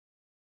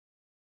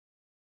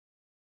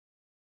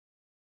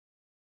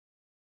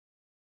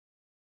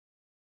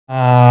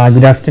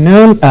Good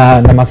afternoon,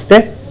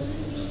 namaste.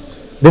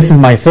 This is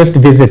my first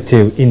visit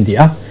to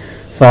India,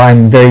 so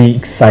I'm very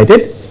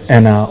excited,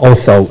 and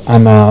also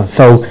I'm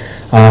so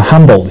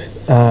humbled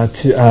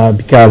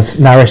because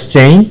Naresh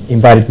Jain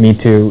invited me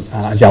to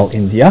Agile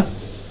India,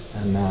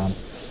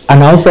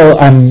 and also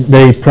I'm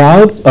very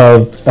proud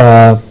of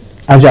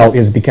Agile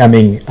is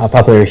becoming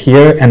popular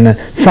here, and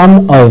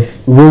some of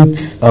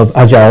roots of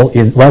Agile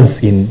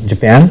was in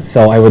Japan,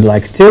 so I would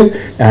like to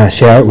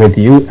share with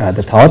you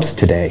the thoughts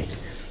today.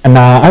 And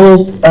I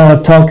will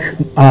talk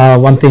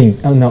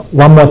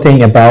one more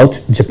thing about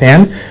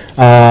Japan.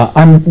 I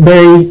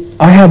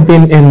have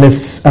been in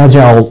this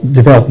Agile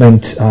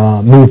development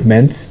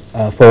movement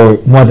for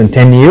more than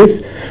 10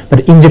 years,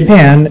 but in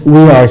Japan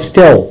we are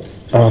still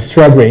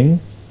struggling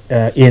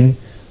in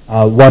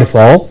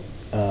waterfall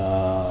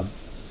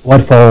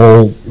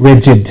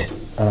rigid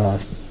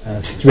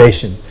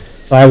situation.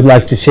 So I would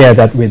like to share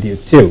that with you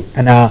too,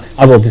 and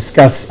I would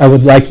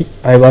like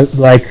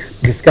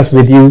discuss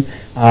with you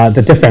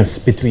the difference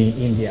between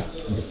India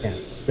and Japan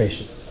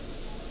situation.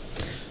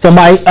 So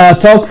my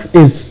talk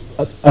is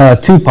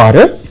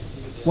two-parter.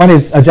 One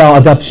is Agile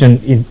Adoption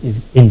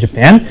is in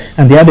Japan,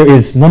 and the other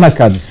is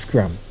Nonaka's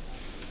Scrum.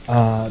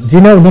 Do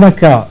you know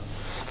Nonaka,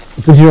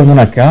 Fujiro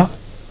Nonaka?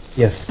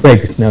 Yes,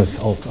 Greg knows,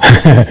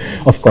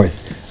 of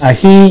course.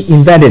 He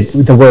invented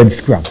the word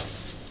Scrum.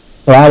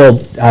 So I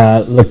will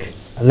look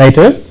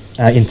later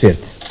into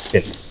it a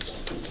bit.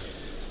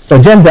 So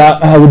agenda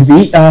would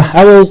be,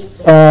 I will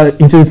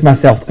introduce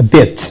myself a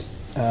bit,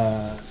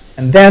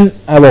 and then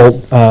I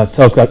will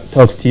talk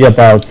to you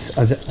about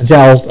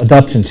Agile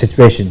adoption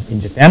situation in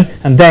Japan,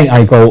 and then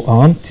I go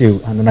on to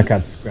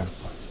Nonaka's Scrum.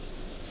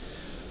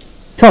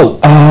 So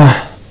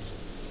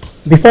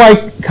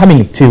before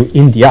coming to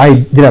India,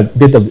 I did a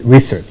bit of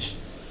research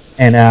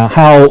and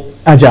how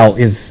Agile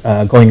is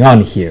going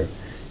on here,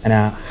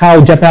 and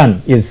how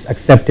Japan is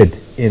accepted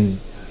in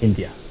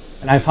India.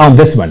 And I found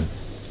this one.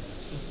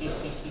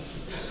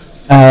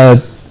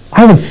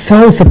 I was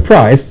so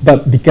surprised,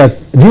 but because,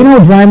 do you know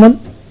Doraemon?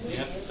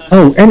 Yes.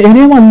 Oh, and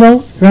anyone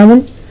knows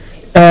Doraemon?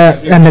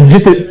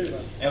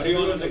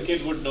 Everyone as a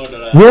kid would know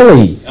Doraemon.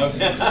 Really?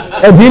 Okay.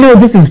 Do you know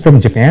this is from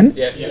Japan?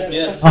 Yes.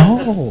 Yes.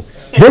 Oh,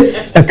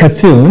 this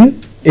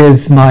cartoon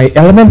is my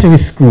elementary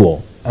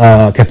school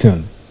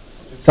cartoon.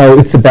 So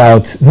it's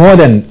about more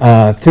than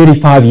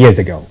 35 years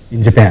ago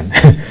in Japan,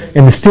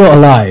 and it's still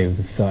alive.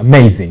 It's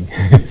amazing.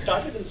 It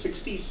started in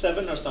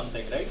 '67 or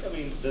something, right? I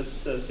mean,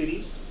 this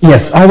series?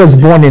 Yes, I was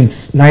born in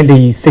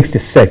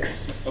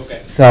 1966.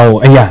 Okay.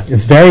 So yeah,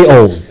 it's very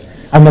old.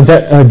 I'm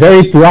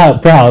very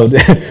proud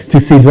to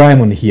see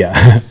Doraemon here.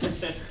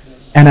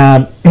 And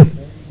I'm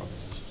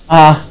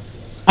a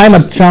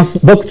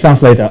book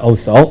translator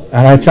also,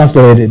 and I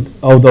translated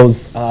all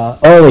those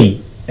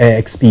early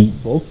XP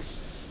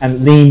books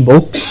and Lean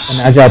books and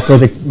Agile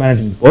project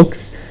management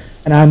books.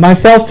 And I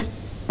myself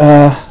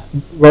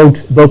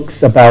wrote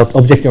books about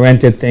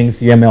object-oriented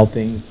things, UML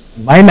things,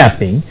 mind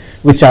mapping,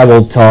 which I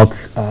will talk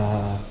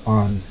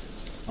on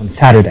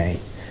Saturday.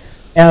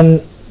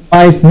 And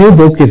my new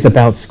book is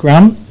about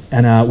Scrum,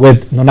 and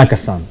with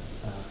Nonaka-san,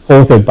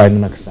 co-authored by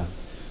Nonaka-san.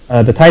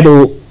 The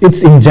title,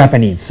 it's in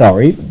Japanese,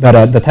 sorry,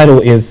 but the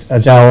title is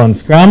Agile and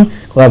Scrum,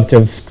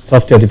 Collaborative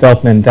Software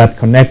Development that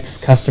Connects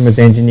Customers,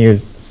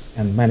 Engineers,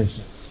 and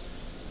Management.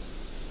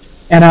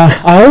 And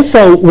I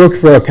also work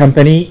for a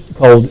company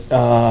called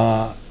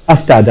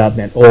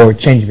Asta.net, or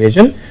Change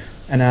Vision,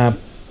 and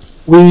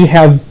we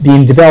have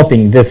been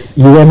developing this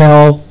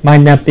UML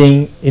mind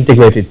mapping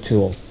integrated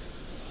tool.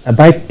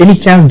 By any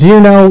chance, do you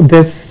know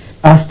this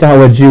Asta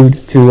or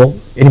Jude tool?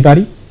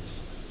 Anybody?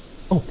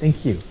 Oh,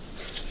 thank you.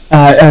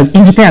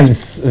 In Japan,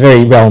 it's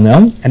very well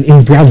known, and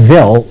in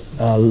Brazil,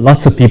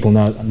 lots of people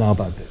know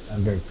about this.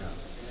 I'm very proud.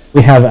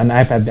 We have an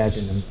iPad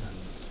version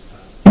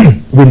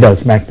and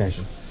Windows Mac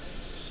version.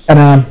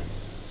 And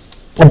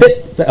a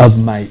bit of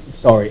my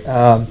story.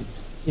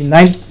 In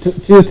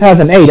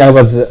 2008, I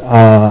was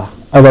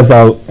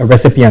a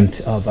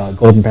recipient of a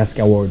Golden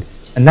Basket Award.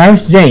 And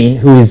Naresh Jain,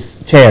 who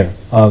is chair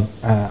of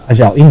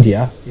Agile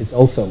India, was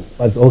also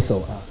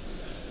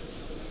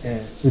a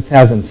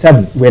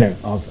 2007 winner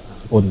of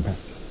Golden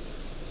Basket.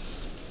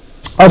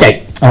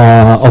 Okay,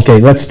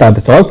 let's start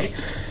the talk.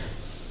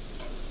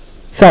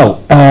 So,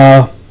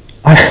 I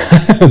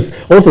was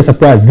also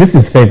surprised. This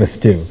is famous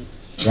too,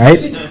 right?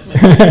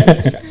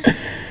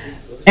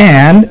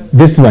 And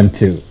this one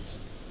too.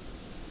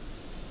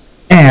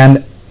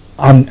 And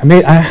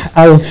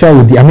I'll show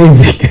you the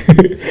amazing.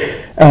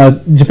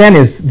 Japan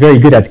is very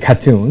good at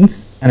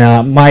cartoons,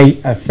 and my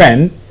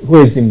friend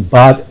who is in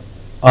BOD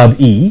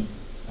OD-E,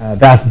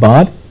 that's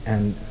BOD,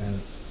 and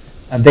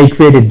they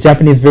created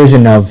Japanese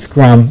version of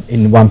Scrum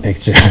in one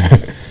picture.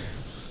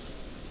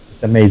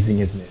 It's amazing,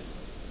 isn't it?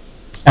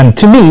 And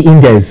to me,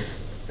 India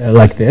is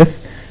like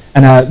this,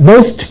 and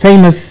most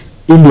famous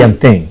Indian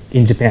thing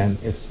in Japan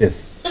is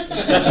this.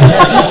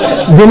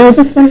 Do you know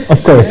this one?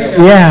 Of course,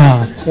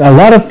 yeah. A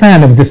lot of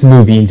fan of this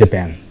movie in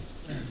Japan.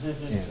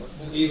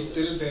 Yes. He's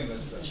still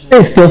famous.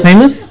 He's still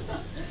famous?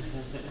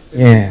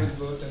 Yeah.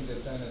 Both in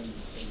Japan and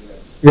India.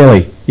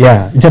 Really,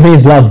 yeah.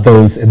 Japanese love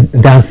those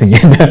dancing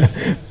in the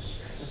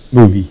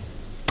movie.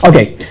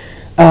 Okay,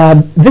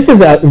 this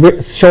is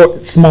a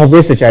short, small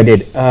research I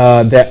did.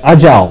 The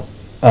agile,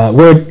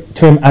 word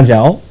term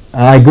agile,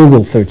 I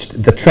Google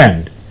searched the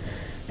trend.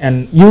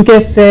 And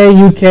UK,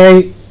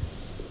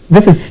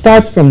 this is,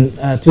 starts from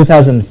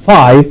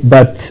 2005,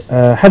 but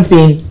has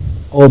been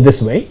all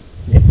this way.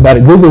 But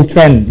Google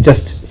trend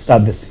just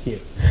started this here.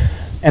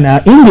 And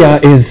India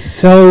is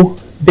so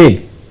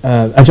big,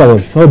 agile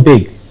is so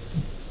big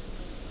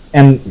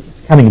and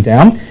coming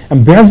down.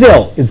 And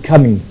Brazil is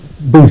coming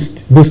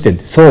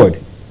boosted, soared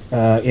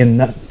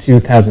in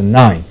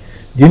 2009.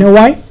 Do you know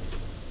why?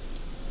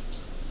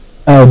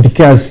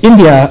 Because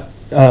India,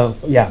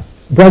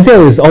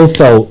 Brazil is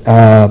also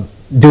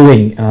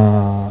doing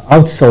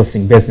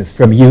outsourcing business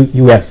from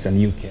US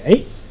and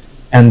UK,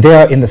 and they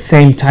are in the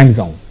same time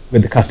zone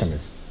with the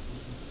customers.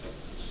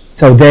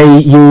 So they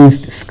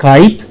used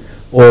Skype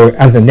or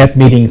other net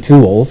meeting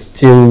tools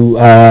to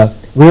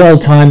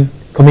real-time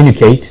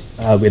communicate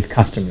with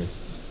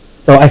customers.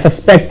 So I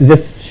suspect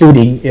this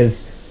shooting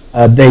is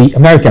the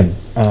American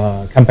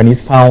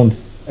companies found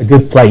a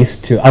good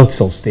place to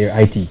outsource their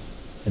IT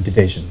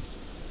divisions.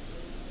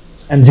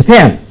 And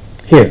Japan,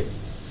 here,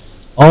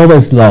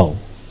 always low.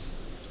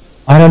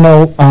 I don't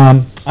know,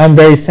 I'm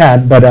very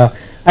sad, but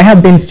I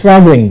have been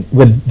struggling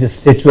with this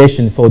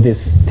situation for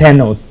this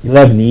 10 or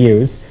 11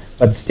 years,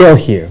 but still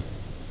here.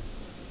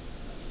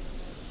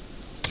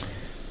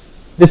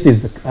 This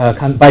is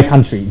by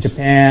country.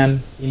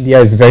 Japan, India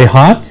is very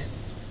hot,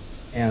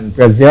 and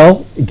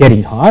Brazil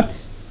getting hot,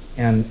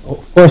 and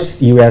of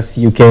course US,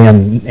 UK,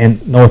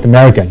 and North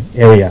American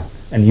area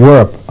and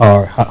Europe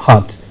are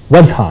hot,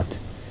 was hot.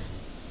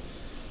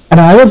 And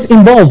I was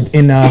involved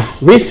in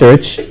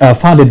research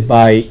funded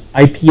by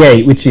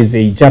IPA, which is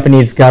a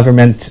Japanese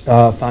government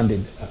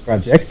funded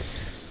project,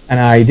 and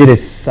I did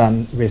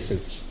some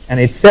research. And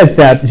it says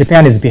that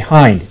Japan is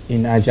behind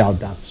in Agile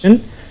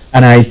adoption,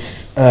 and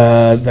it's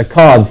the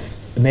cause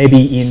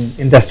maybe in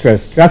industrial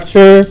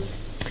structure,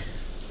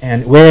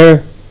 and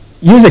where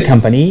user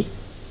company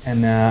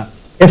and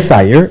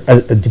SIR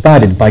are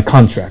divided by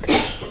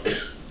contracts.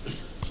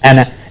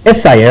 And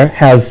SIR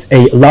has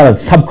a lot of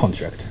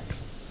subcontractors.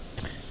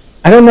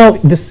 I don't know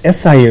if this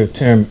SIR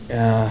term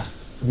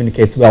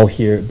communicates well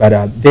here, but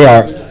they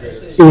are,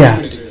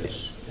 yes,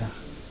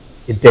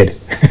 it did,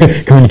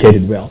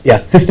 communicated well.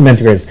 Yeah, system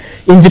integrators.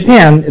 In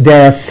Japan,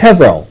 there are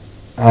several,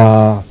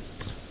 4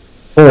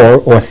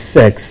 or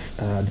 6,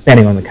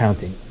 depending on the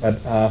counting, but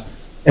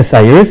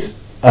SIRs,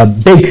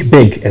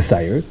 big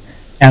SIRs,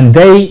 and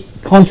they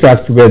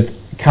contract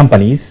with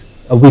companies,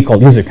 we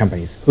call user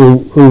companies,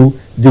 who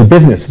do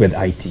business with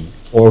IT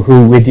or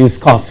who reduce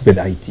costs with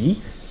IT.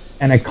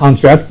 And a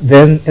contract,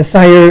 then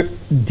SIR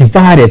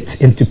divide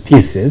it into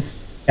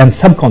pieces and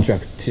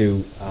subcontract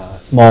to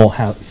small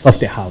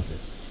software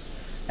houses.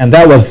 And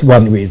that was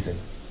one reason.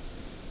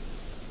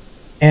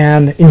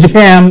 And in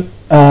Japan,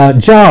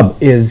 job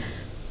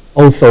is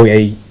also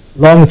a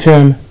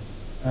long-term,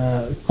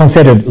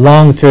 considered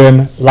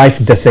long-term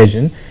life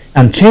decision.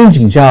 And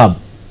changing job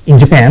in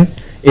Japan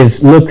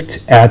is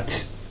looked at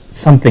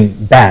something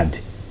bad.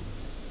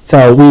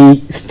 So we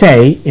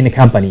stay in a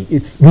company.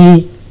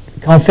 We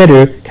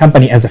consider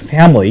company as a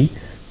family,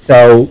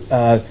 so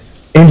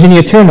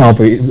engineer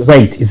turnover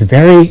rate is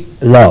very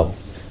low.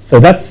 So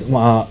that's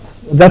one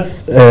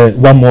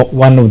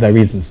of the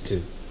reasons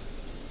too.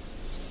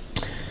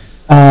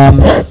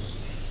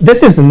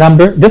 This is the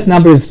number. This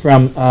number is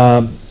from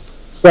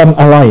Scrum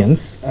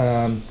Alliance,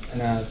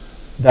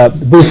 the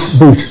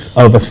boost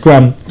of a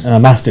Scrum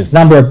masters,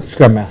 number of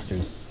Scrum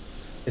masters.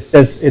 It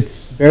says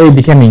it's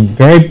becoming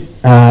very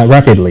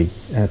rapidly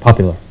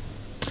popular.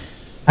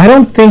 I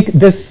don't think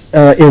this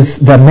is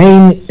the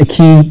main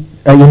key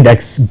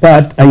index,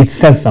 but it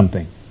says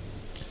something.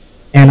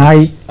 And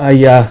I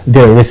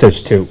did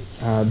research too.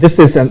 This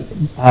is a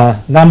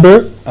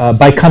number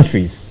by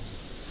countries.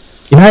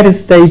 United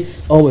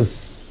States always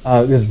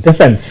there's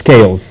different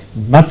scales.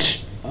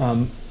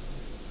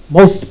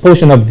 Most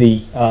portion of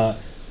the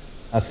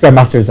Scrum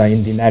Masters are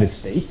in the United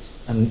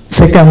States. And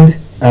second,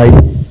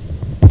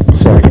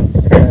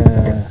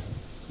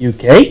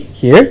 UK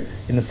here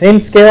in the same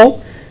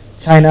scale.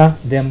 China,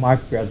 Denmark,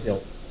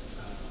 Brazil.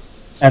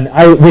 And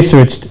I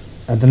researched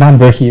the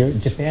number here,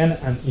 Japan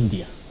and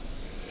India.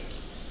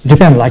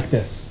 Japan like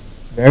this,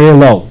 very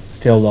low,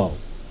 still low.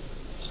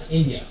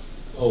 India,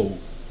 oh,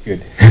 good.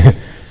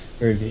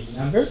 Very big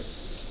number.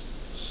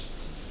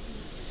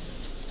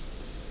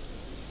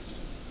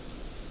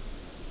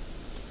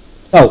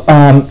 So,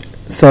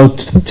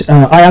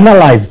 I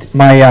analyzed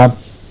my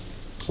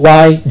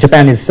why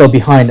Japan is so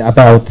behind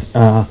about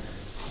Agile.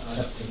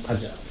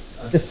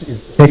 This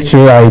is a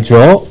picture I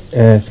draw.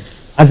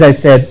 As I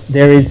said,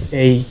 there is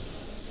a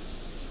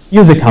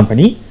user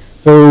company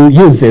who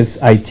uses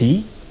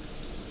IT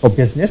for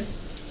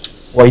business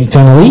or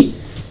internally,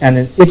 and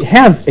it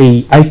has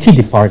a IT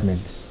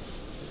department,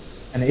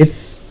 and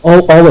it's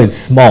always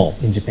small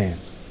in Japan.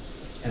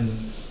 And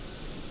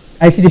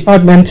IT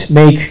department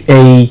make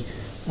a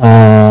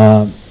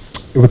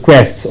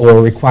requests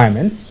or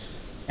requirements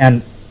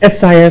and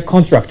SIA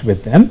contract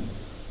with them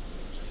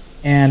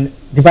and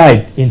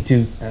divide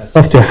into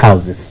software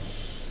houses.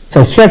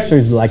 So structure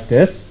is like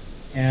this,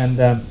 and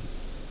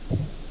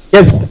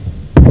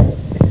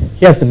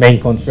here's the main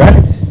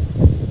contract.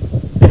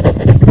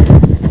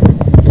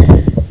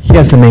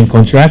 Here's the main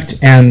contract,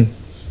 and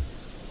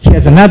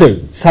here's another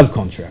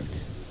subcontract,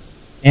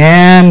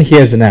 and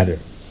here's another.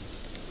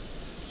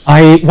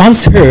 I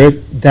once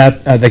heard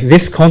that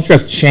this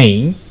contract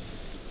chain,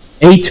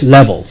 8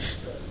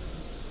 levels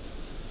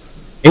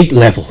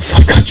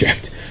of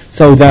contract.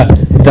 So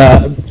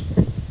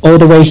all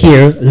the way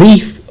here,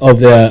 leaf of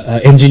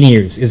the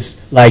engineers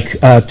is like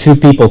a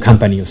 2-people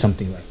company or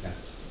something like that,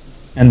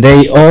 and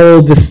they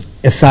all this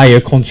SIA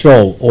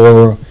control,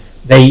 or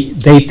they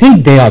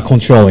think they are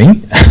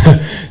controlling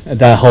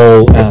the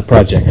whole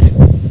project.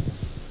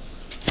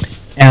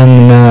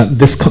 And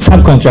this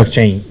subcontract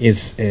chain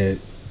is,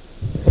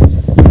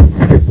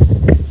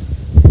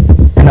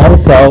 and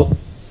also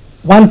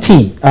one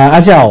team.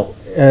 Agile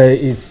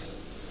is,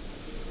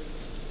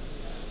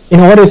 in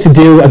order to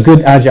do a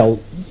good Agile,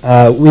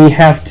 we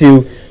have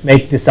to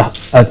make this a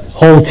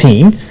whole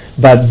team,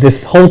 but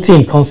this whole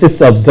team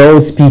consists of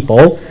those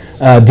people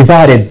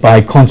divided by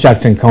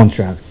contracts and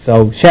contracts.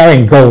 So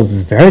sharing goals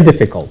is very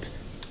difficult.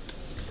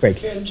 Great.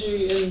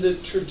 Kenji, in the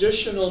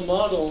traditional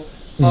model,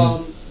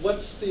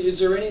 is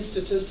there any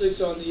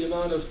statistics on the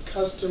amount of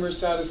customer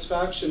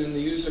satisfaction in the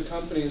user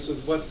companies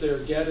with what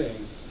they're getting,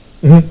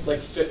 like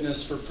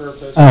fitness for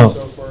purpose and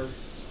so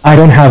forth? I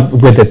don't have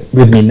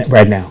with me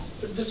right now.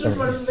 But this is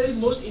one of the very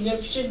most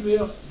inefficient way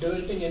of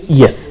developing anything.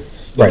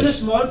 Yes, right. Even a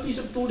small piece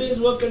of 2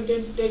 days work can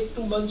take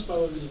 2 months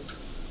probably.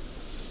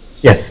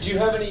 Yes. Do you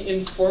have any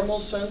informal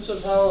sense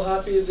of how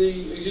happy the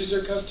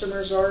user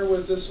customers are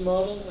with this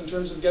model in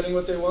terms of getting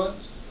what they want?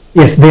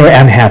 Yes, they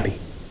are unhappy.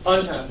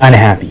 Unhappy.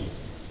 Unhappy.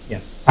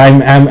 Yes.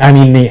 I'm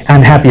in the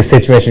unhappy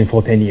situation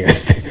for 10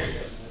 years.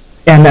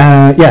 And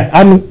yeah,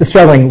 I'm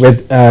struggling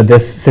with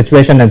this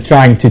situation and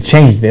trying to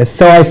change this.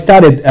 So I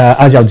started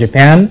Agile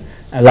Japan,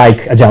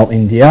 like Agile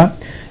India.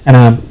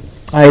 And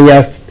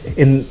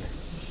in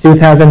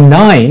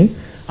 2009,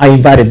 I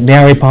invited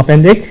Mary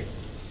Popendick.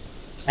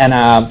 And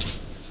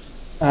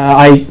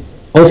I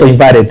also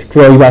invited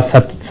Kuroiwa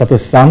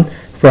Satoshi-san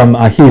from,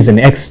 he's an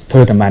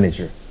ex-Toyota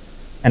manager.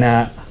 And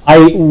I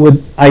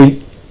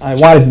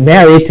wanted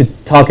Mary to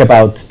talk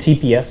about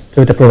TPS,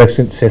 Toyota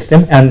Production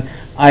System, and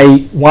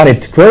I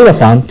wanted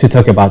Kuroiwa-san to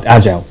talk about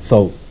Agile,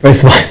 so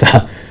vice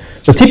versa.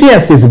 So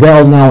TPS is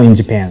well known in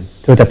Japan,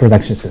 Toyota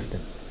Production System.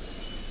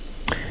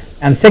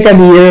 And second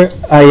year,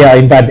 I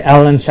invited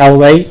Alan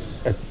Shalway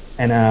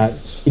and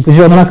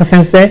Ikujo Nonaka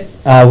sensei,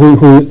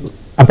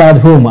 about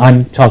whom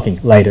I'm talking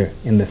later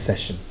in this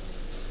session.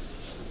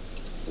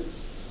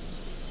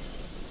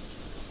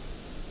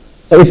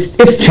 So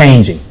it's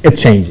changing.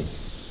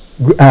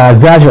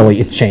 Gradually,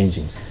 it's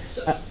changing.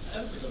 So,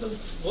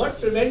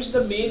 what prevents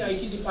the main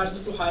IT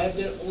department to hire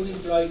their own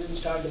employees and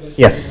start developing?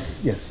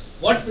 Yes, yes.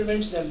 What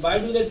prevents them? Why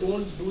do they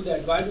don't do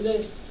that? Why do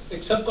they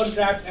like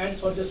subcontract and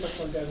further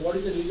subcontract? What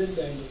is the reason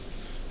behind it?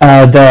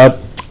 The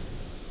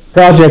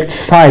project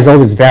size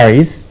always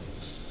varies,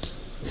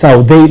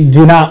 so they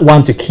do not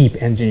want to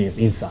keep engineers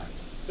inside.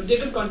 But they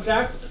can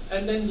contract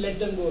and then let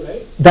them go,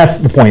 right? That's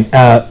the point.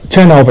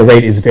 Turnover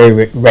rate is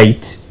very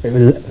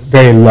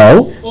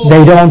low. Oh.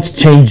 They don't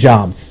change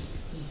jobs.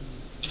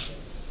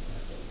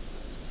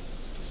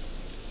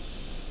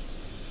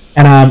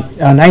 And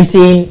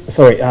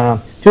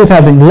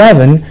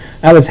 2011,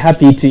 I was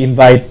happy to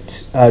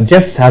invite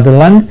Jeff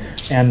Sutherland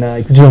and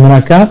Ikujo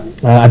Nonaka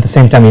at the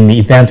same time in the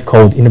event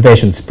called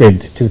Innovation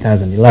Sprint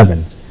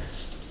 2011.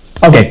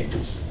 Okay.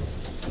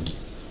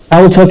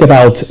 I will talk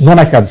about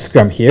Nonaka's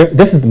Scrum here.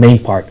 This is the main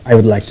part I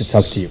would like to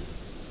talk to you.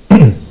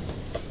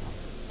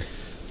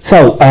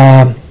 So,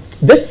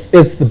 this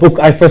is the book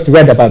I first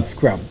read about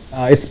Scrum.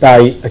 It's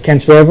by Ken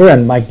Schroeder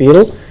and Mike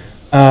Beadle.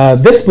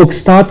 This book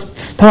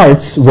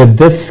starts with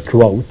this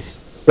quote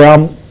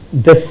from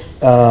this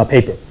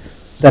paper,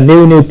 The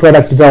New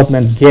Product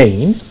Development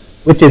Game,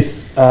 which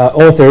is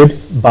authored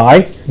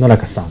by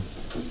Nonaka-san.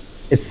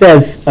 It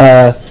says,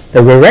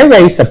 the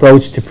relay-race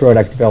approach to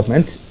product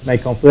development may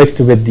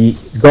conflict with the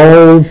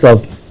goals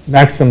of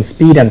maximum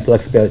speed and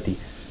flexibility.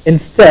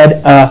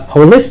 Instead, a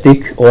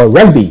holistic or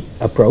rugby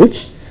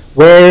approach,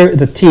 where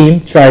the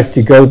team tries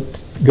to go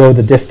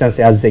the distance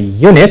as a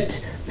unit,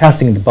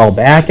 passing the ball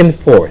back and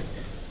forth,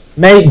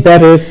 may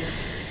better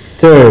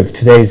serve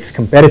today's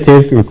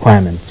competitive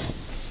requirements.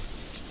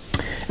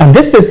 And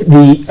this is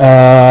the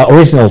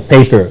original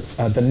paper,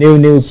 the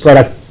new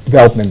product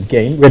development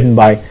game, written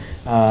by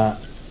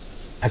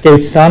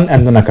Takeuchi-san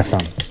and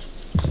Nonaka-san.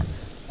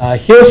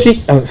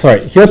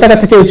 Hirotaka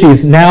Takeuchi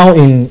is now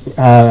in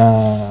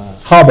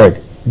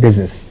Harvard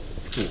Business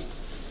School.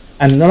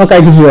 And Nonaka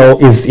Ikujo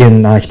is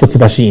in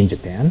Hitotsubashi in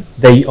Japan.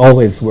 They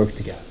always work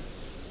together.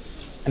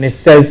 And it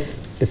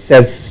says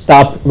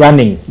stop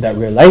running the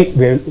relay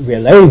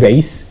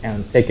race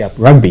and take up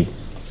rugby.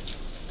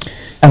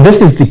 And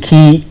this is the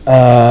key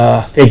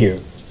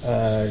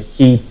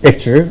key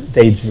picture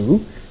they drew.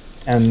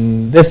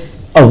 And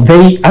this,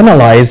 they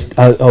analyzed,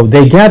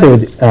 they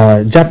gathered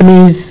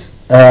Japanese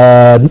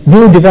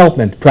new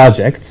development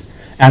projects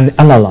and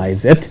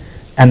analyze it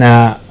and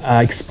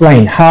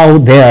explain how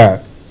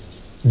they're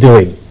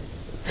doing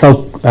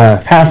so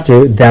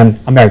faster than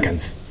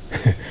Americans.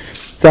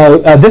 So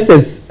this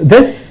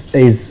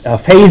is a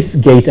phase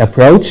gate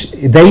approach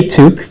they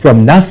took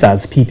from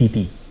NASA's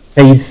PPP,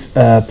 phase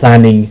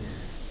planning.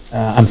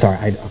 I'm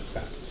sorry,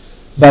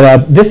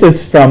 but this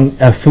is from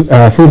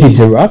Fuji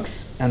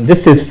Xerox, and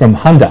this is from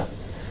Honda.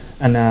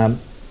 And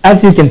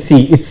as you can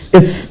see,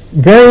 it's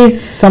very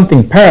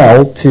something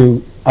parallel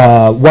to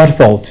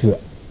waterfall to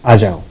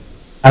Agile,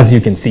 as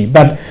you can see.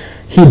 But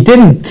he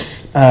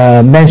didn't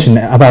mention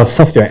about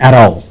software at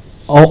all.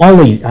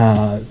 Only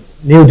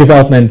new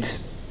development,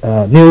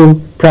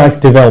 new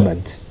product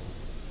development.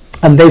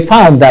 And they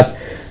found that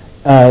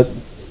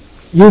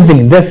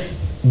using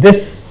this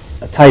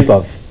type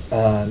of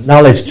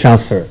knowledge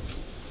transfer,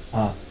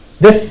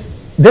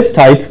 this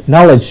type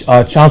knowledge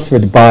are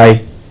transferred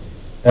by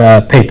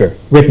paper,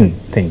 written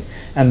thing,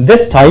 and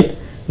this type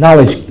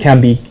knowledge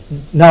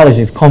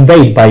is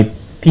conveyed by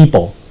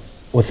people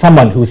or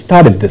someone who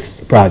started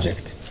this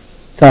project.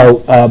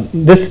 So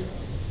this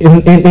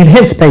in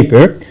his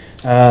paper,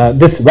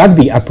 this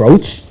rugby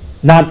approach,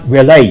 not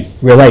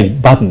relay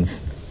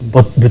buttons,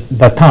 but the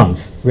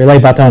relay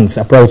buttons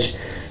approach.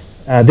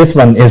 This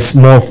one is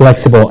more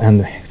flexible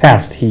and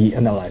fast. He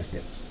analyzed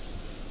it.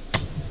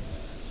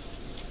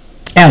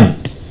 And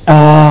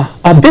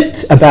a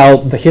bit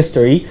about the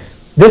history.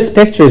 This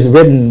picture is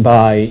written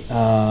by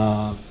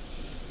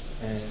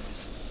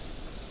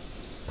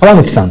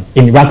Kawaguchi-san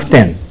in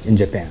Rakuten in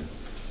Japan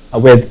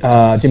with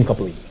Jim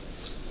Copley.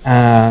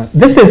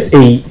 This is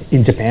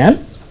in Japan.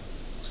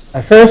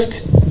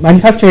 First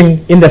manufacturing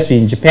industry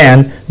in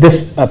Japan,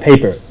 this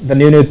paper, the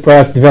new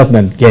product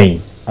development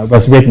game,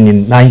 was written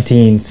in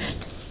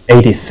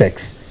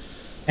 1986.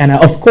 And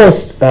of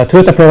course,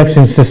 Toyota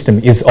production system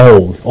is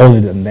older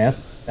than that.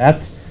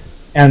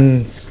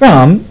 And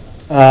Scrum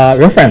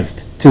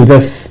referenced to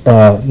this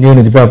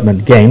new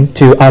development game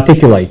to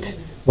articulate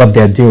what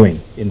they're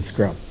doing in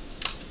Scrum.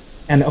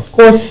 And of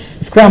course,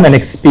 Scrum and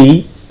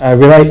XP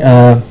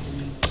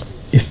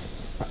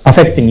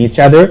affecting each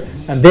other,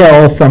 and they are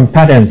all from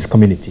patterns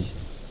community.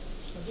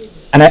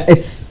 And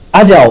it's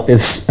Agile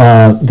is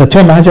the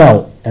term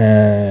Agile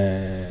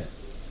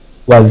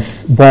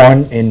was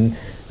born in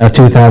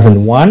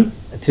 2001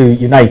 to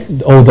unite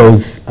all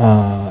those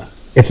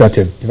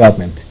iterative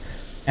development.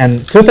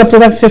 And Toyota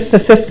production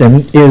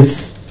system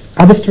is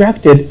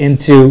abstracted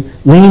into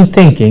lean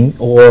thinking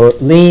or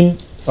lean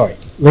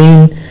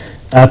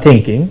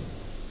thinking,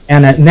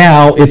 and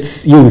now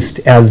it's used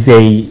as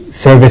a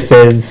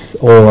services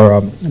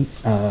or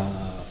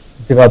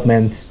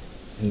development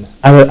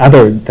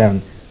other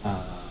than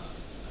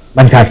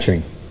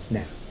manufacturing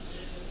now.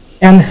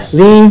 And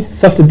lean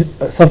soft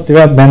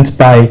development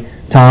by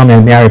Tom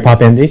and Mary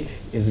Popendick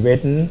is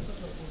written,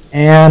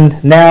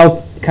 and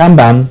now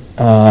Kanban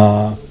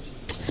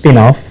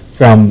spin-off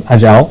from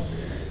Agile,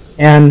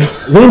 and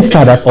Lean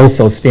Startup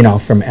also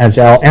spin-off from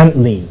Agile and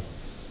Lean.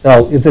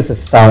 So this is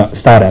a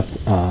startup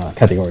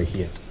category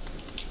here.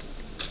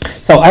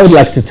 So I would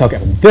like to talk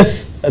about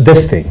this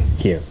thing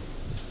here.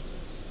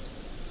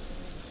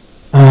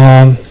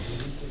 I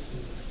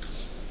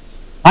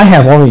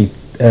have only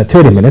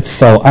 30 minutes,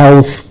 so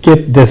I'll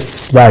skip this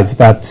slides,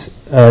 but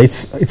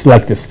it's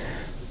like this.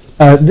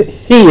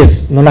 He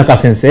is Nonaka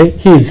sensei.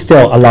 He is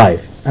still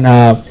alive. And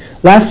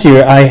last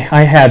year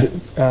I had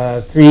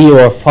 3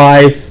 or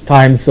 5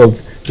 times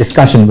of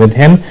discussion with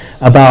him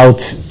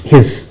about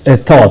his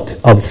thought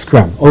of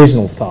Scrum,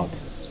 original thought.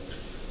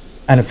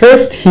 And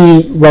first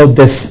he wrote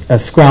this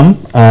Scrum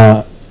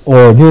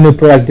or new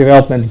product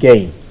development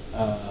game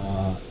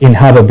in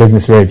Harvard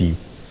Business Review.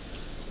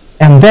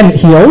 And then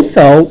he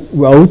also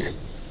wrote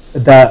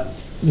the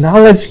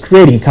knowledge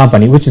creating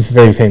company, which is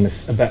very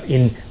famous about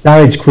in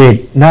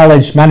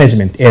knowledge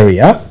management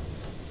area.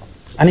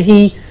 And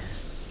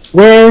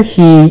where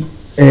he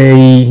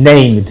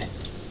named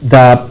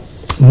the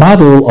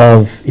model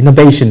of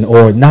innovation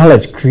or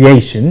knowledge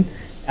creation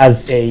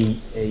as a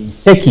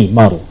SEKI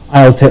model.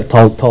 I will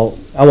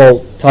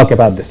talk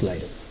about this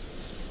later.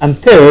 And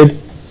third,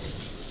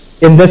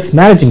 in this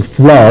Managing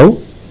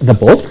Flow, the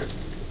book,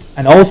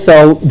 and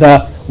also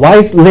the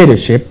Wise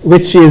Leadership,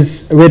 which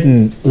is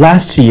written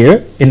last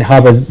year in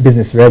Harvard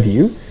Business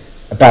Review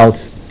about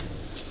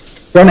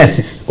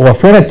phronesis or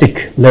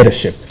phonetic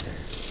leadership.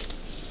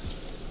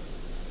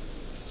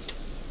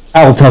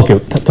 I will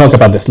talk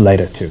about this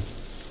later too.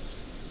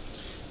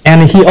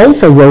 And he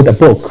also wrote a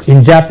book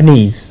in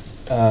Japanese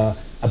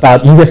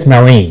about U.S.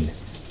 Marine,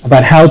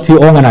 about how to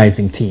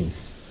organizing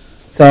teams.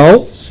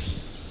 So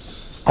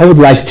I would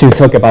like to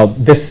talk about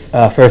this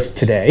first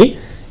today.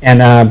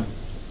 And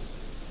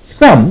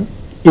Scrum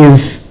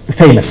is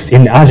famous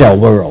in the Agile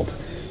world,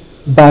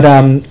 but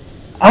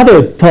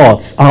other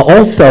thoughts are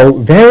also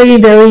very,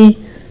 very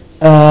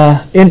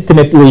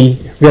intimately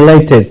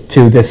related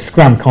to this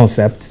Scrum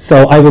concept.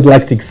 So I would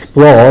like to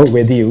explore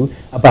with you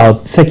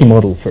about SEKI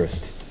model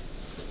first.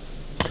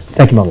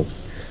 Second model.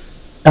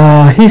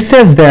 He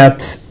says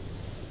that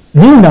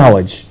new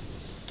knowledge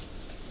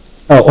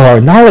or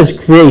knowledge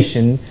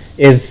creation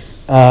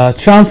is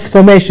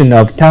transformation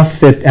of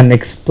tacit and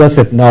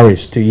explicit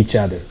knowledge to each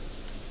other.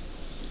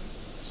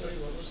 Sorry,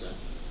 what was that?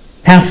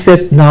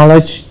 Tacit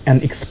knowledge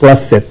and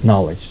explicit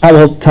knowledge. I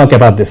will talk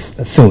about this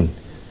soon.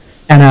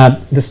 And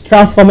this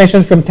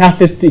transformation from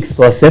tacit to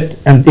explicit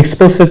and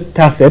explicit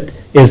tacit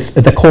is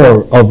the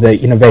core of the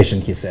innovation,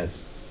 he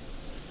says.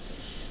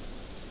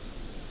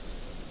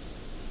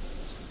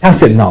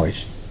 Tacit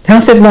knowledge.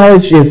 Tacit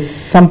knowledge is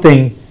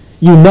something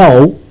you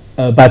know,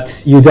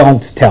 but you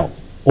don't tell,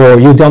 or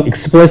you don't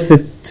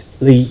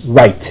explicitly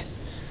write.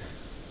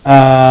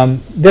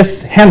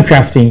 This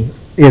handcrafting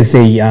is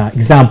an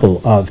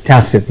example of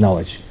tacit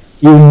knowledge.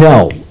 You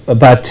know,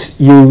 but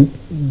you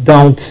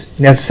don't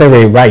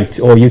necessarily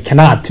write, or you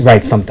cannot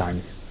write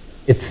sometimes.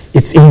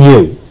 It's in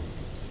you.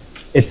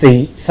 It's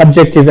a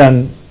subjective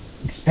and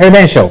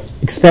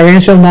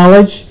experiential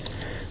knowledge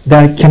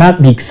that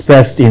cannot be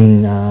expressed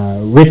in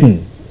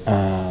written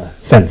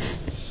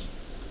sense,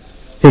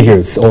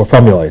 figures or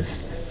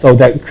formulas. So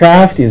that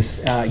craft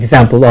is an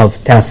example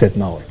of tacit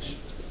knowledge.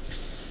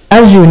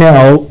 As you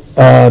know,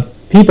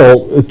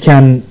 people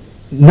can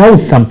know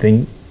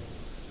something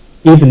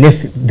even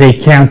if they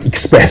can't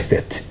express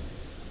it.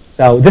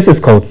 So this is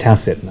called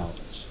tacit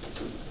knowledge.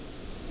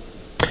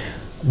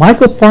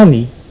 Michael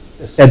Plumlee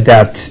said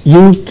that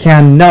you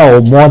can know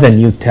more than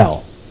you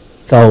tell.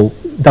 So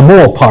the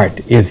moral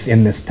part is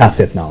in this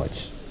tacit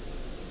knowledge.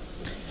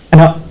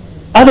 And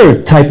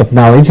other type of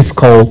knowledge is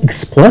called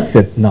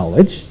explicit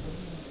knowledge.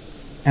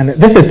 And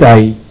this is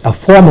a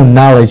form of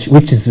knowledge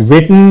which is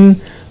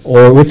written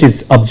or which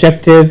is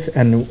objective,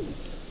 and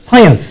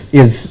science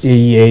is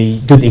a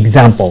good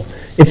example.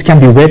 It can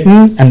be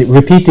written and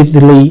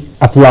repeatedly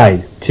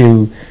applied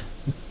to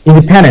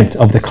independent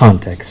of the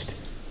context.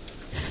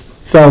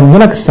 So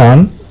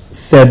Nonaka-san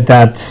said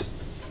that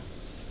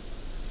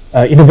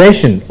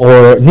innovation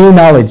or new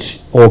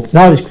knowledge or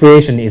knowledge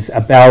creation is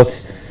about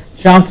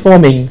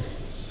transforming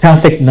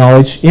tacit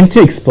knowledge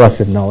into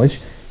explicit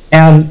knowledge,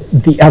 and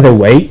the other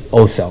way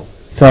also.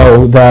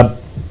 So the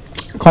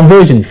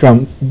conversion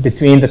from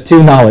between the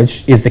two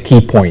knowledge is the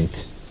key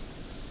point.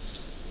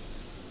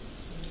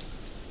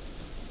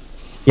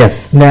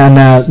 Yes, then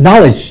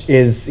knowledge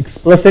is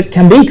explicit,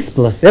 can be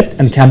explicit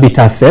and can be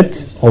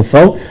tacit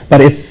also,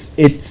 but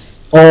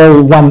it's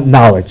all one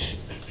knowledge.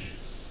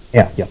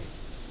 Yeah.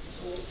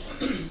 So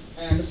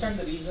I understand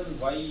the reason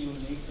why you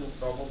need to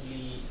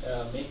probably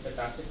make the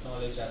tacit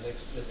knowledge as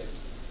explicit.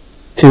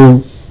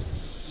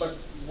 But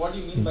what do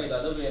you mean by the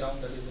other way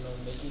around, that is,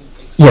 making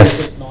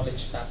explicit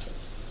knowledge tacit?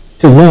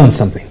 To learn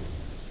something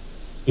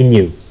in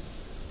you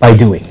by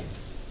doing.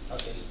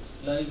 Okay,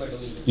 learning by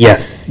doing.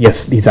 Yes,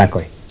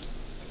 exactly.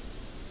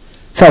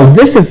 So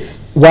this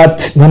is what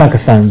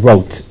Nonaka-san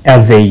wrote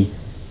as a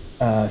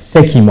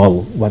SEKI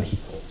model, what he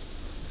calls.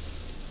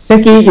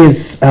 SEKI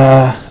is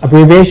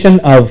abbreviation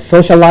of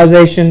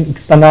socialization,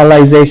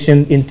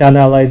 externalization,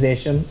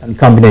 internalization, and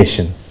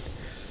combination.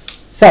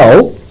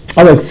 So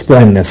I will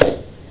explain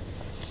this.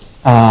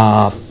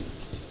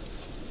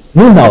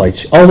 New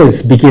knowledge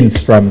always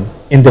begins from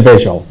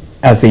individual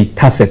as a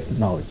tacit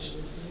knowledge,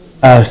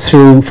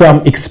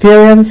 from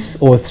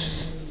experience or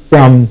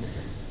from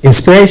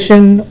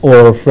inspiration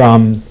or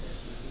from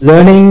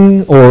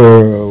learning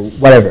or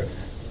whatever,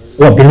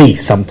 or belief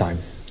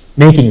sometimes,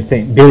 making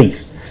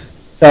belief.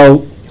 So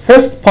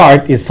first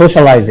part is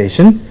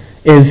socialization,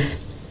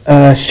 is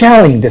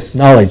sharing this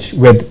knowledge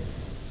with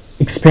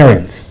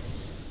experience.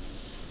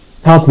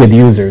 Talk with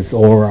users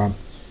or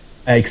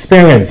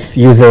experience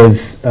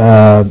users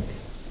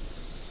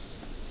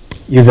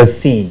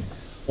scene,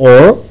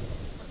 or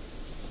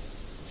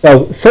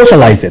so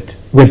socialize it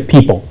with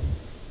people.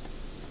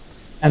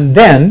 And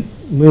then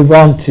move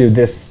on to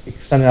this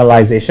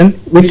externalization,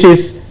 which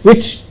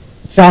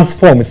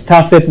transforms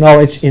tacit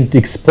knowledge into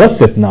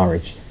explicit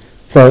knowledge.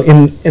 So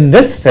in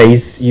this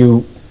phase,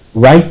 you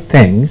write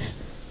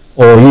things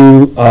or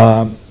you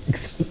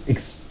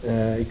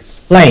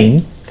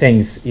explain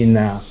things in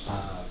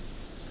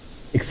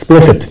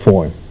explicit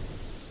form.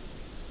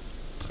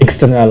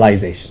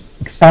 Externalization.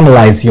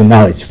 Externalize your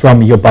knowledge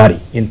from your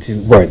body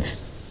into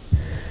words.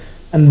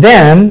 And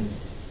then,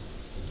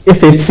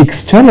 if it's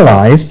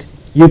externalized,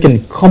 you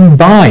can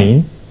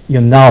combine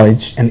your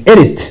knowledge and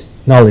edit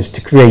knowledge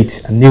to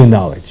create a new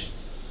knowledge.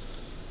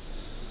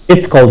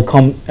 It's called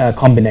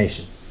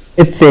combination.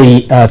 It's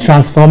a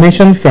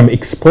transformation from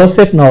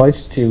explicit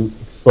knowledge to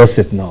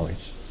explicit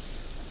knowledge.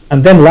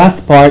 And then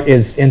last part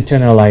is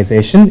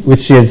internalization,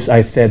 which is,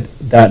 I said,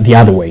 the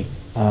other way.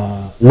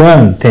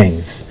 Learn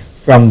things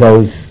from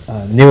those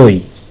newly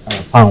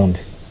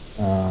found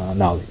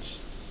knowledge.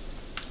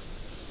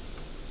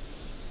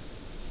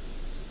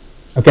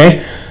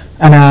 Okay?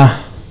 And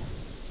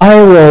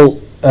I will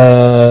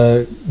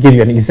give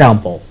you an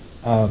example.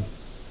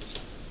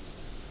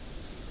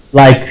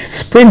 Like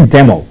sprint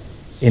demo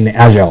in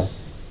Agile.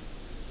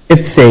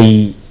 It's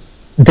a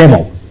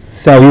demo,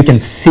 so you can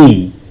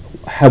see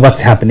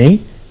what's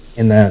happening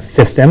in the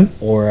system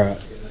or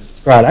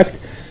product,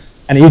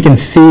 and you can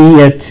see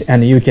it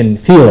and you can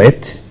feel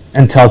it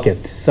and talk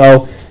it.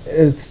 So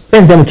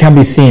sprint demo can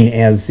be seen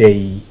as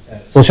a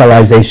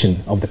socialization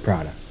of the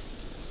product.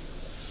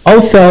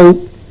 Also,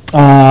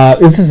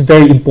 this is a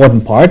very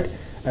important part.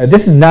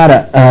 This is not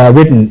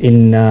written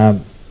in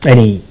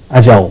any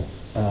agile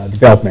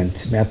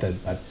development method,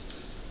 but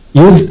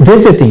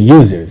visiting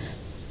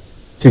users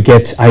to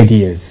get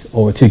ideas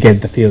or to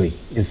get the feeling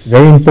is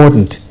very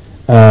important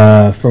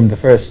from the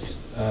first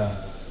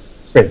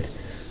sprint.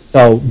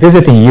 So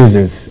visiting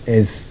users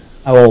is,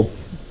 I will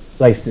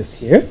place this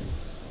here.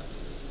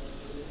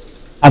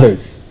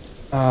 Others.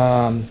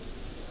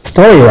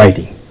 Story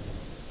writing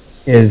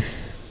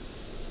is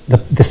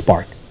this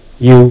part.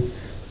 You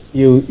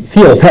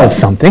felt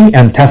something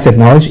and tacit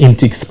knowledge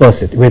into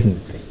explicit written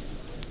thing.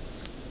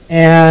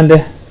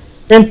 And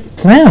sprint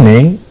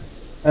planning,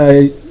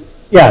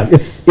 yeah,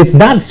 it's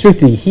not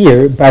strictly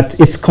here, but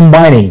it's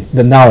combining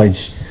the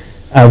knowledge,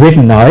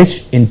 written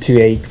knowledge, into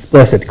a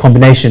explicit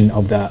combination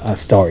of the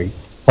story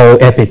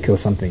or epic or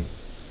something.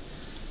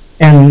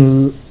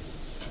 And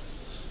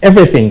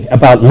everything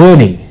about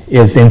learning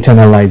is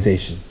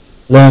internalization.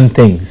 Learn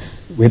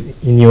things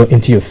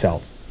into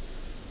yourself.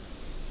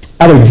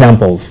 Other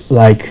examples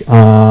like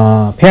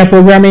pair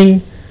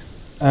programming.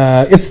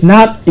 It's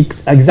not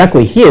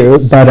exactly here,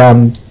 but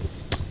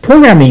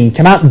programming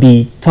cannot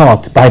be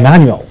taught by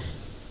manuals.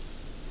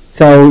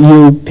 So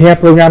you pair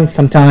program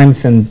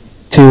sometimes and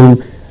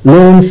to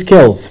learn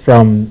skills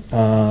from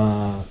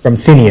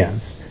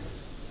seniors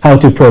how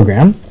to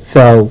program.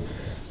 So,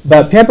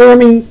 but pair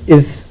programming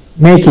is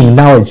making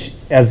knowledge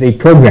as a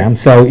program,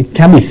 so it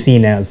can be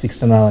seen as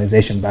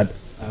externalization. But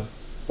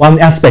one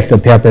aspect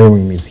of pair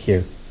programming is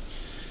here.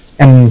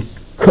 And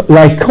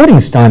like coding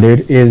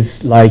standard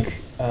is like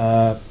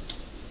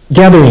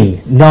gathering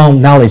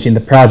knowledge in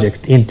the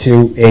project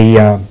into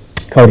a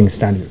coding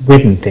standard,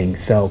 written thing.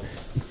 So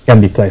it can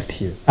be placed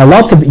here.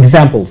 Lots of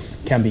examples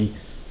can be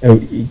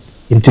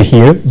into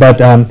here.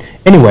 But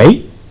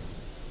anyway,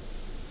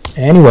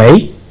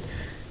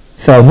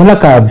 so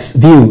Nonaka's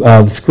view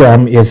of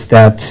Scrum is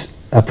that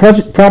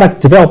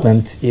product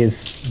development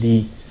is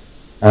the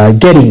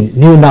getting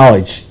new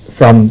knowledge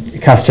from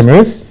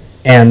customers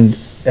and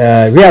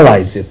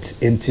realize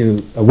it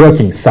into a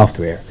working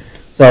software.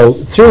 So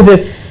through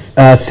this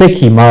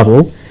Seki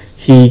model,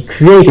 he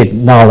created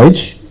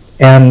knowledge,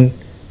 and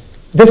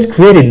this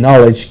created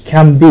knowledge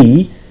can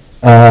be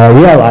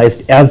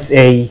realized as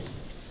a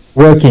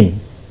working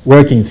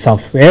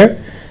software,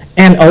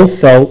 and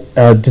also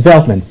a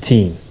development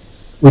team,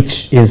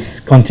 which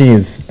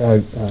continues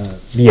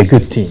be a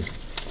good team.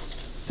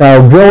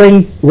 So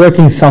growing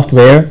working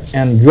software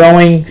and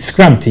growing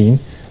Scrum team,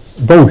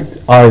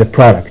 both are the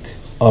product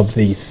of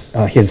his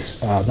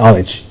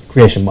knowledge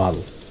creation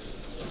model.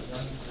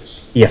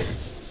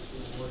 Yes.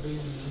 What do you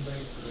mean by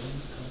growing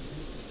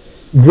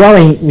Scrum?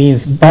 Growing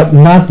means, but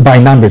not by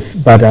numbers,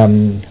 but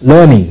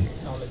learning.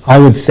 I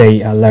would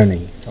say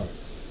learning. Sorry.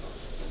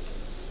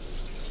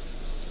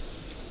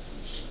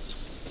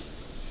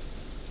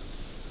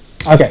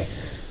 Okay.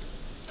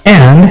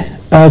 And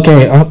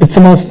okay, it's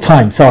almost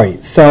time. Sorry.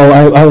 So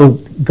I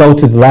will go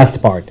to the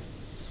last part.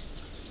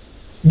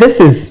 This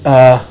is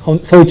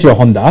Soichiro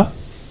Honda,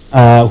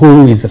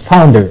 who is the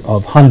founder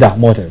of Honda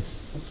Motors.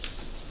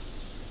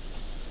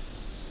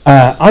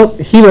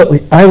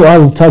 I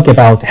will talk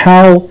about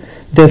how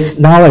this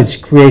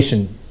knowledge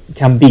creation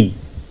can be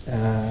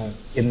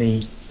in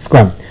the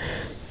Scrum.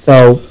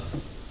 So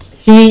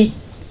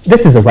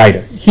this is a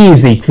writer. He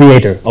is the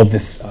creator of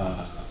this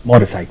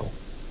motorcycle.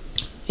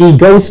 He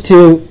goes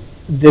to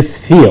this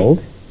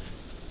field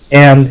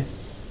and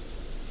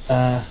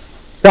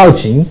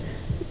crouching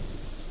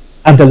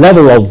at the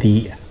level of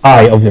the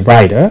eye of the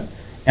rider,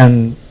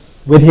 and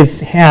with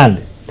his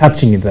hand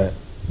touching the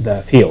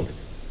field,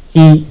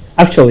 he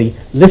actually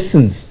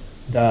listens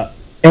the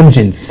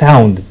engine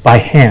sound by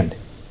hand.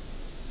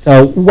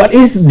 So what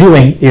he's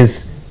doing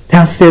is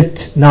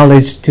tacit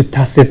knowledge to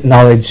tacit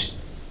knowledge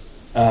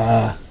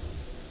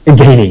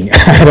gaining.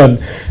 I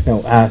don't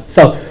know.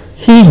 So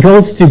he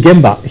goes to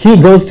Gemba. He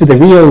goes to the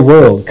real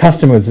world,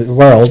 customer's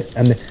world,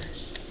 and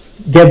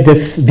get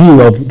this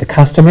view of the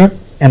customer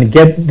and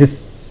get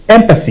this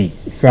empathy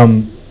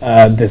from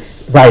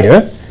this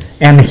writer,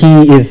 and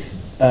he is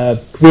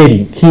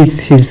creating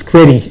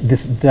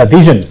the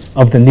vision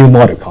of the new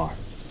motor car.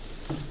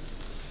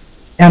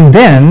 And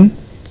then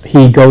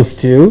he goes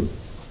to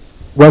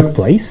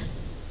workplace,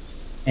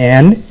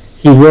 and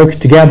he works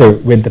together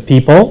with the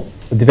people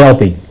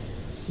developing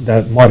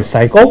the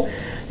motorcycle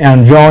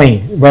and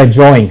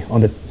drawing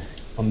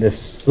on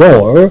this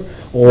floor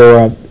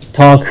or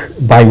talk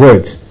by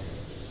words.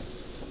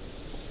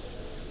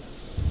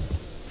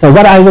 So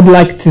what I would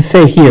like to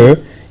say here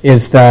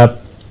is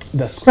that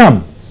the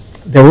Scrum,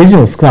 the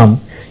original Scrum,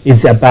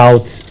 is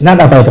not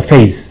about the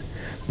phase,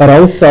 but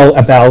also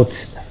about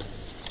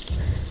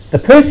the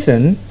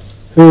person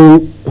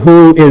who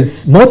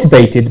is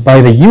motivated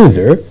by the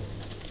user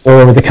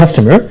or the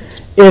customer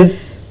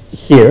is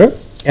here,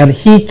 and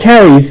he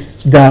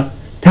carries the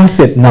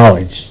tacit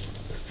knowledge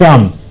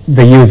from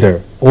the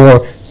user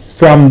or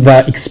from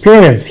the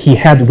experience he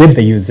had with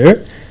the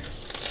user,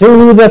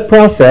 through the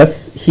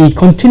process, he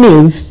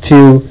continues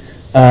to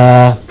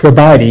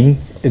providing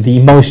the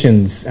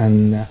emotions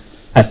and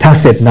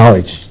tacit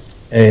knowledge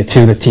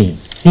to the team,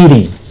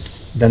 feeding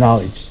the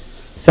knowledge.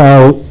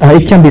 So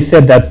it can be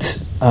said that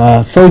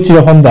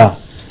Soichiro Honda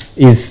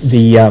is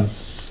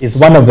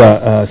one of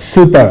the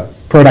super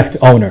product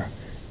owner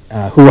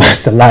who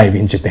was alive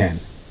in Japan.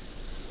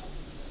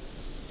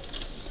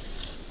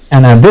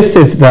 And this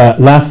is the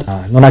last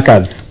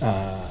Nonaka's.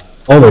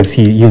 Always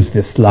he used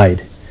this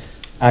slide.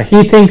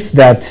 He thinks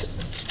that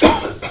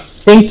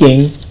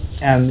thinking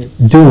and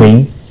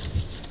doing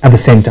at the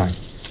same time.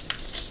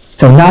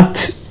 So not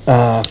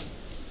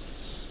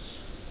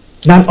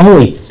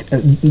only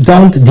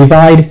don't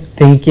divide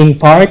thinking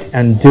part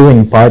and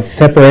doing part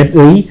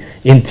separately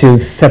into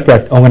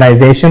separate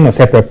organization or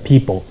separate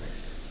people.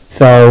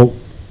 So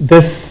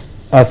this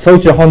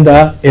Soichiro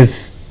Honda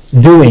is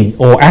doing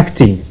or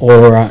acting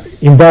or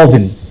involved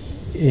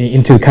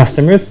into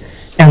customers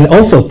and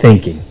also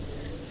thinking.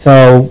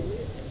 So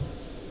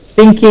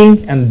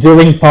thinking and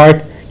doing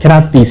part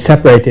cannot be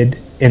separated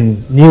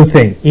in new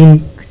thing,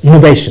 in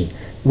innovation,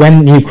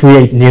 when you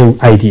create new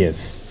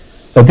ideas.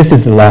 So this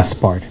is the last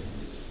part.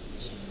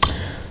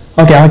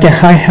 Okay,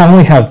 I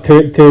only have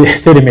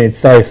 30 minutes,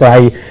 sorry. So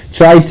I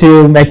tried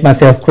to make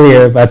myself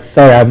clear, but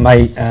sorry,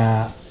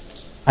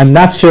 I'm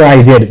not sure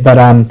I did, but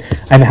I'm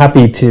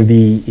happy to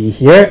be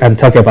here and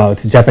talk about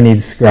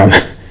Japanese Scrum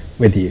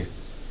with you.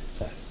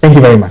 So, thank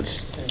you very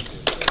much.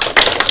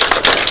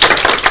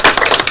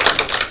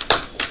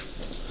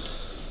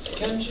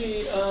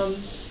 Kenji,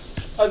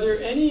 are there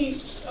any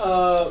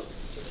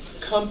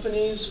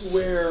companies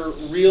where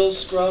real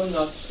Scrum,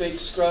 not fake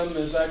Scrum,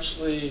 is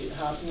actually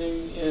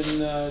happening in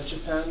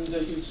Japan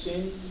that you've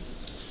seen?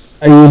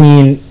 You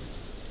mean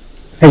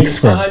fake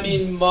Scrum? I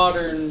mean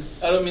modern,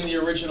 I don't mean the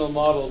original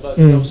model, but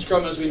you know,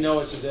 Scrum as we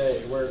know it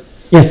today, where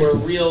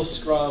real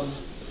Scrum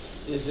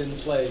is in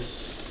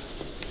place.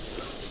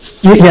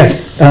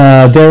 Yes,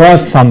 there are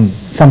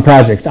some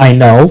projects I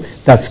know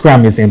that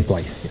Scrum is in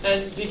place. Yes.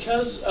 And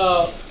because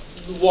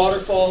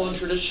waterfall and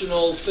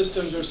traditional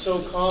systems are so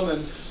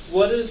common,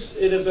 what is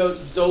it about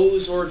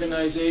those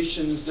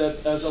organizations that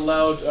has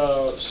allowed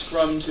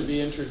Scrum to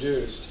be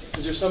introduced?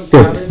 Is there some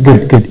pattern?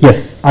 Good.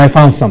 Yes, I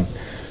found some.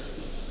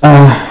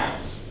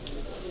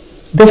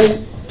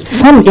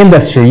 Some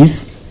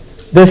industries,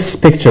 this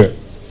picture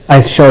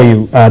I show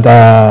you,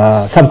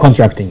 the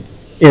subcontracting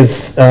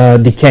is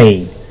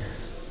decaying.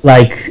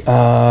 Like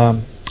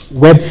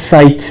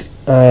website,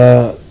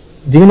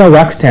 do you know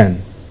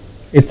Rakuten?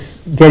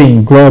 It's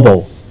getting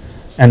global,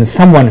 and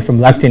someone from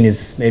Rakuten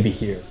is maybe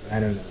here. I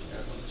don't know.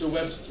 So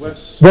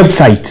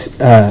website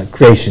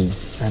creation,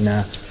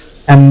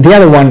 and the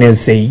other one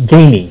is a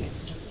game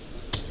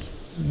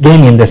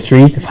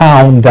industry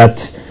found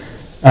that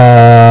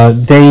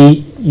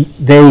they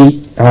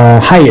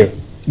hire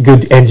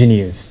good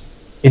engineers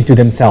into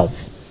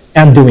themselves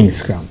and doing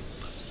Scrum,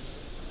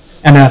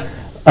 and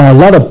a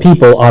lot of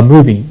people are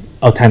moving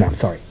to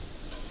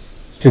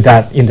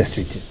that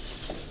industry too.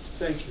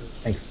 Thank you.